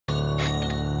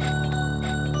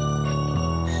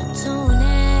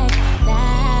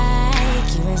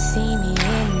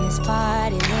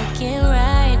party looking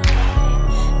right,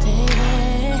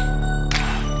 baby.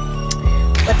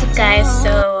 What's up, guys?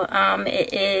 So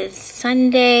it is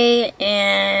Sunday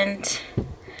and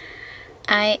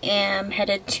I am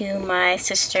headed to my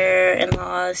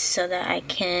sister-in-law's so that I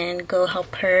can go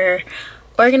help her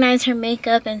organize her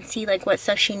makeup and see like what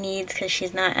stuff she needs, because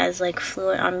she's not as like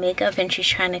fluent on makeup and she's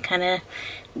trying to kind of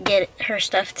get her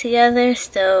stuff together.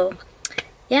 So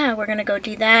yeah, we're gonna go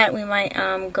do that. We might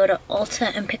go to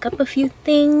Ulta and pick up a few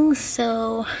things.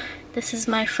 So this is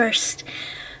my first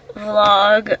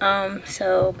vlog,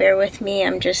 so bear with me.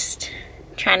 I'm just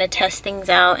trying to test things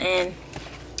out and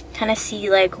kind of see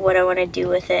like what I want to do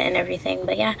with it and everything.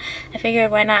 But yeah, I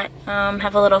figured why not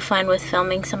have a little fun with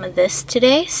filming some of this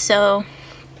today. So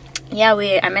yeah,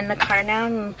 I'm in the car now.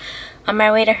 I'm on my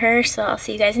way to her, so I'll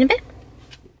see you guys in a bit.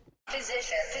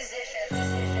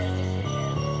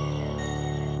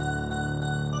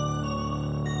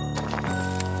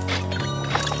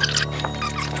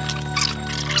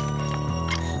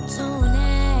 Don't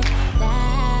act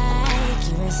like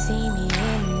you ain't see me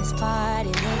in this party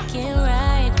looking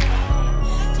right,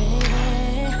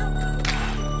 baby.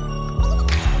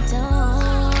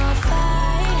 Don't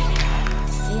fight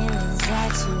the feelings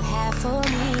that you have for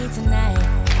me tonight.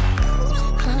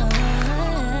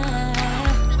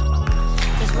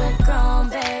 Cause we're grown,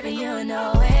 baby, you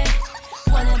know it.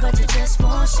 Wanna, but you just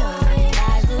won't show it.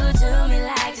 I glued to me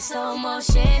like the slow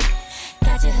motion.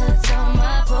 Got you hooked on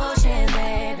my potion,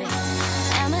 baby.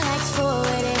 I'ma ask for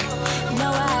it. You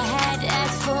know I had to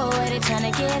ask for it.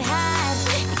 Tryna get high,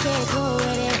 you can't cool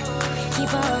with it.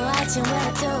 Keep on watching what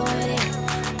I do with it.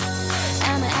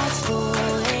 I'ma ask for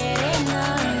it. No,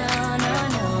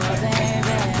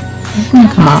 baby. It's gonna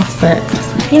come off, but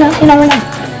you never know.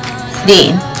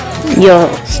 D, You'll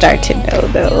start to know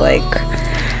though, like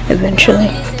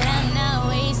eventually.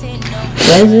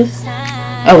 what is this?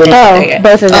 Oh,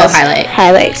 Both of those.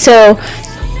 Highlight. So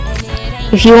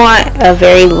if you want a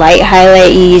very light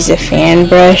highlight, you use a fan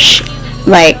brush,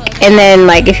 and then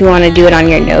if you want to do it on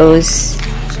your nose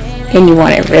and you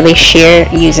want it really sheer,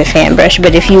 use a fan brush.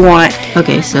 But if you want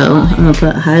So I'm gonna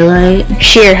put highlight.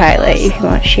 sheer highlight, if you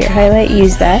want sheer highlight,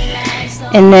 use that.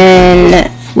 And then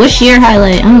What's sheer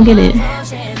highlight? I don't get it.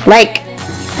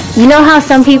 you know how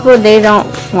some people, they don't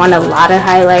want a lot of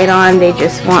highlight on, they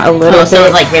just want a little bit. So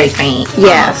it's like really faint.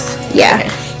 Yes. Yeah. Okay.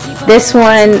 This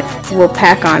one will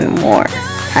pack on more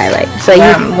highlight. So you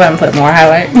want to put more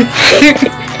highlight.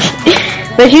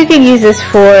 But you can use this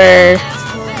for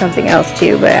something else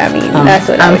too. But I mean, that's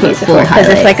what I would use it for, because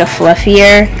it's like a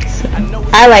fluffier.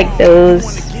 I like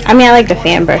those. I mean, I like the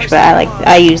fan brush, but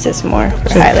I use this more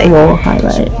for highlight. Full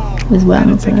highlight is what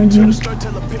I'm saying.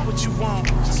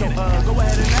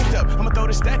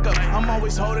 I'm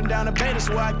always holding down a beta,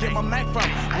 so I get my Mac from.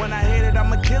 When I hit it,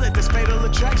 I'ma kill it. This fatal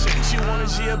attraction. She wanna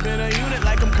G up in a unit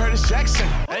like I'm Curtis Jackson.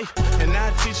 Hey, and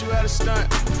I teach you how to stunt.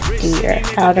 Do your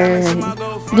outer and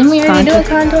Didn't we already do a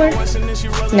contour?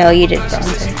 No, you did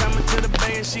bronzer.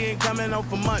 She ain't coming home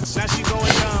for months. Now she going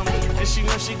dumb, and she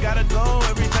knows she gotta go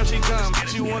every time she comes.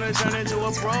 She wanna turn into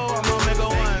a pro. I'm gonna make her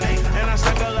one. And I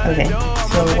stuck a lot of dough.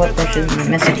 So what brushes are we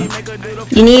missing?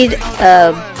 You need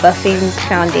a buffing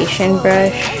foundation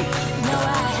brush.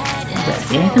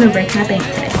 You're not gonna break my bank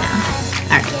today now.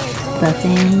 Alright.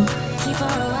 Buffing.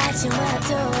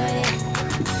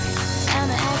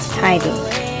 Hiding.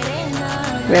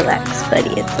 Relax,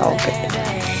 buddy. It's all good.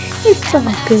 It's all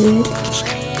good.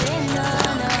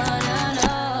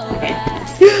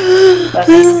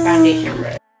 Buffing foundation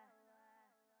brush.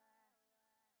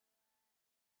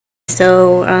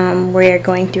 So we're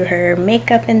going through her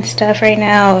makeup and stuff right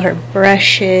now, her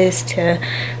brushes, to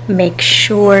make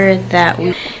sure that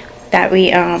we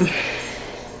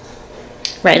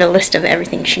write a list of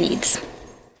everything she needs.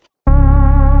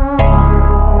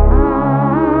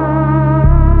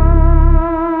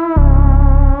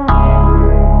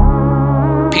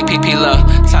 PPP love,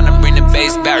 time to bring the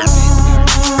bass back.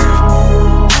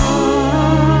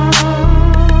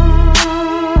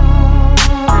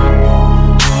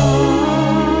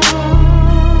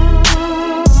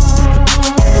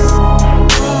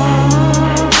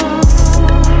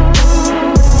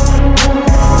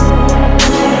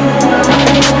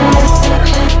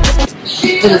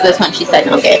 It was this one she said,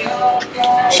 okay.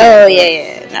 Oh,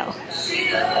 yeah, no.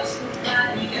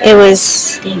 It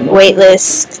was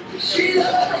Weightless,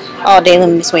 All Day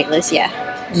Luminous Weightless, yeah.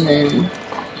 And then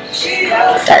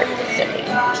Dark City.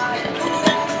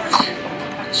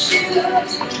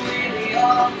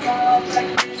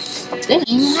 They didn't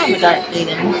even have a dark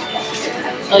city.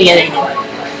 Oh yeah, they do.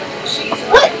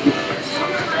 What?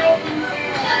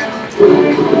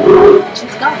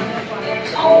 It's gone.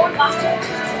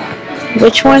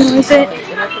 Which one was it?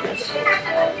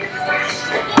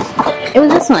 It was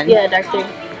this one. Yeah, dark 3.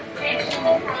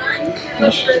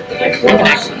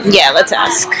 Yeah, let's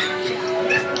ask.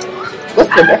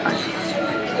 What's the difference?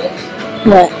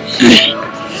 What?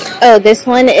 Oh, this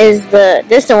one is the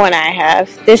one I have.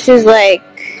 This is like,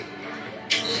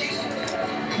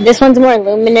 this one's more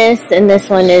luminous and this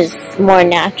one is more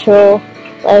natural.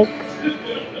 Like,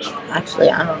 Actually,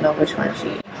 I don't know which one she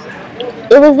used.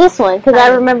 it was this one because I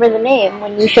remember the name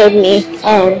when you showed me.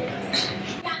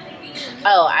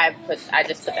 Oh, I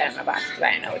just put that in my box because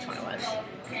I didn't know which one it was.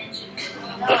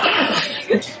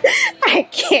 I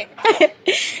can't.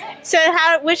 So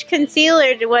which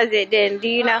concealer was it then? Do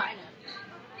you know?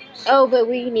 Oh, but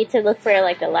we need to look for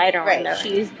like a lighter one though.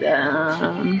 She used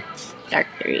the dark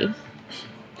 3.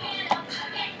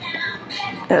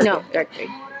 Okay. No, dark 3.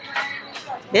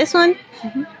 This one?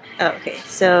 Mm-hmm. Oh, okay,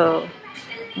 so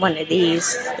one of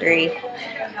these 3,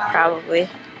 probably.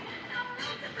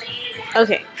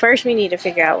 Okay, first we need to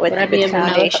figure out what the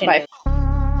foundation is.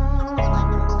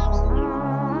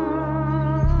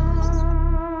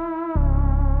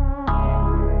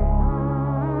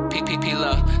 PPP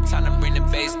love, time to bring the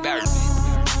bass back.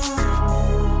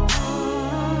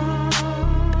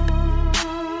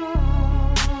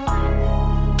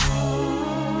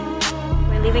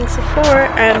 We're leaving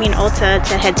Ulta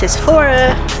to head to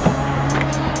Sephora.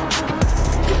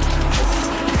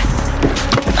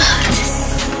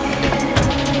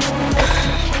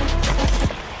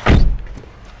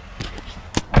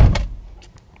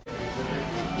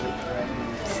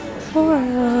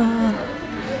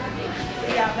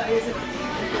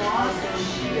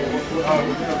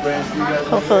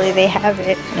 Hopefully they have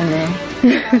it. And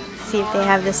then See if they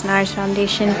have this NARS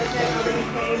foundation.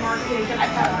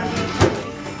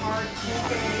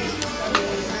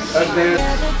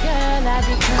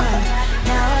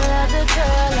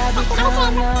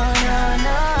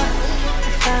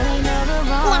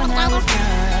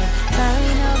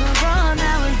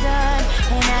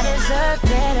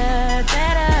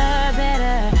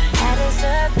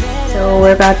 So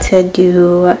we're about to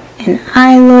do an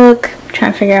eye look.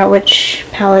 Trying to figure out which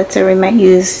palettes or we might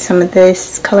use. Some of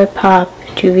this ColourPop,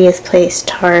 Juvia's Place,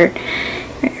 Tarte,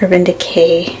 Urban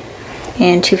Decay,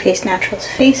 and Too Faced Naturals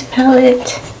face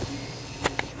palette.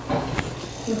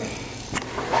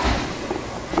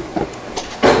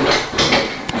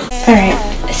 Alright,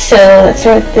 so let's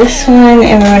start with this one,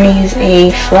 and we're going to use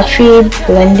a fluffy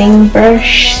blending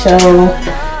brush. So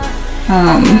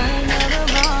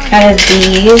out of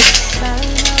these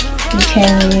you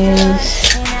can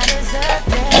use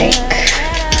like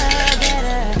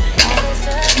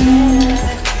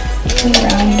a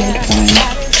rounded one.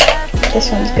 This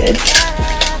one's good.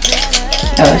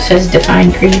 oh, it says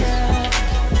define crease.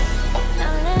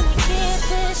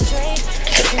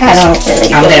 I don't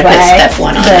really I'm go gonna by put step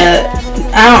 1 on it.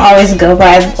 I don't always go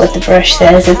by what the brush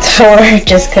says it's for,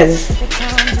 just because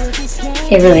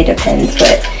it really depends.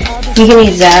 But you can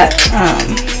use that.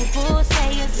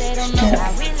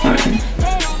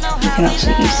 You can also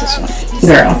use this one.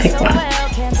 Girl, pick one.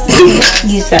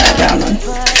 Use that round one.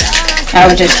 I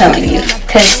was just telling you,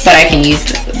 But I can use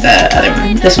the other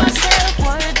one. This one.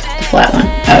 The flat one.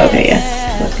 Oh, okay, yeah.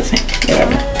 Looks the same. Yeah,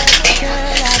 whatever.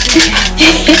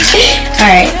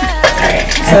 Alright.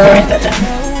 Alright, So, I can write that down.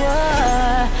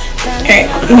 Alright.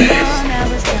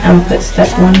 I'm gonna put step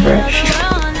 1 brush.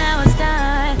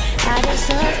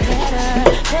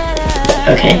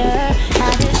 Okay.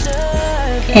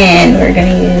 And we're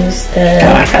gonna use the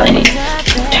Oh, I probably need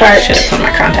Tarte should have put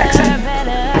my contacts in.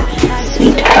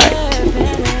 Sweet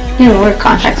Tarte. You know, wear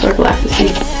contacts, wear glasses.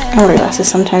 I wear glasses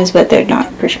sometimes, but they're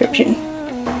not prescription.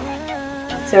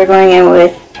 So we're going in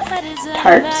with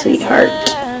Tarte Sweetheart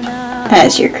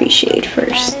as your crease shade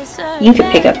first. You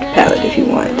can pick up the palette if you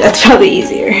want. That's probably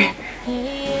easier.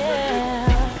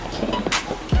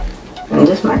 And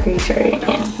just my crease right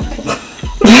now.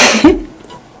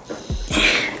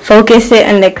 Focus it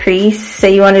on the crease. So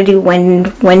you want to do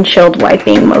windshield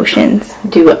wiping motions.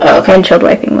 Do it. Oh, okay. Windshield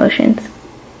wiping motions.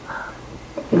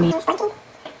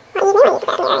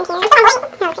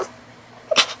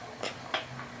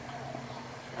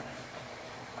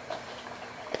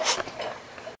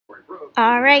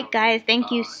 Alright guys,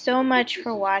 thank you so much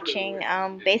for watching.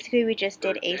 Basically we just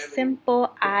did a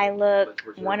simple eye look,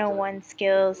 101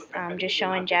 skills, just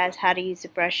showing Jazz how to use the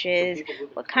brushes,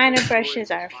 what kind of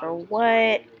brushes are for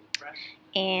what,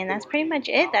 and that's pretty much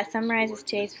it. That summarizes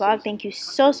today's vlog. Thank you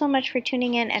so much for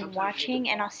tuning in and watching,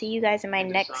 and I'll see you guys in my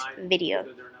next video.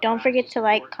 Don't forget to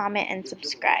like, comment, and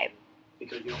subscribe.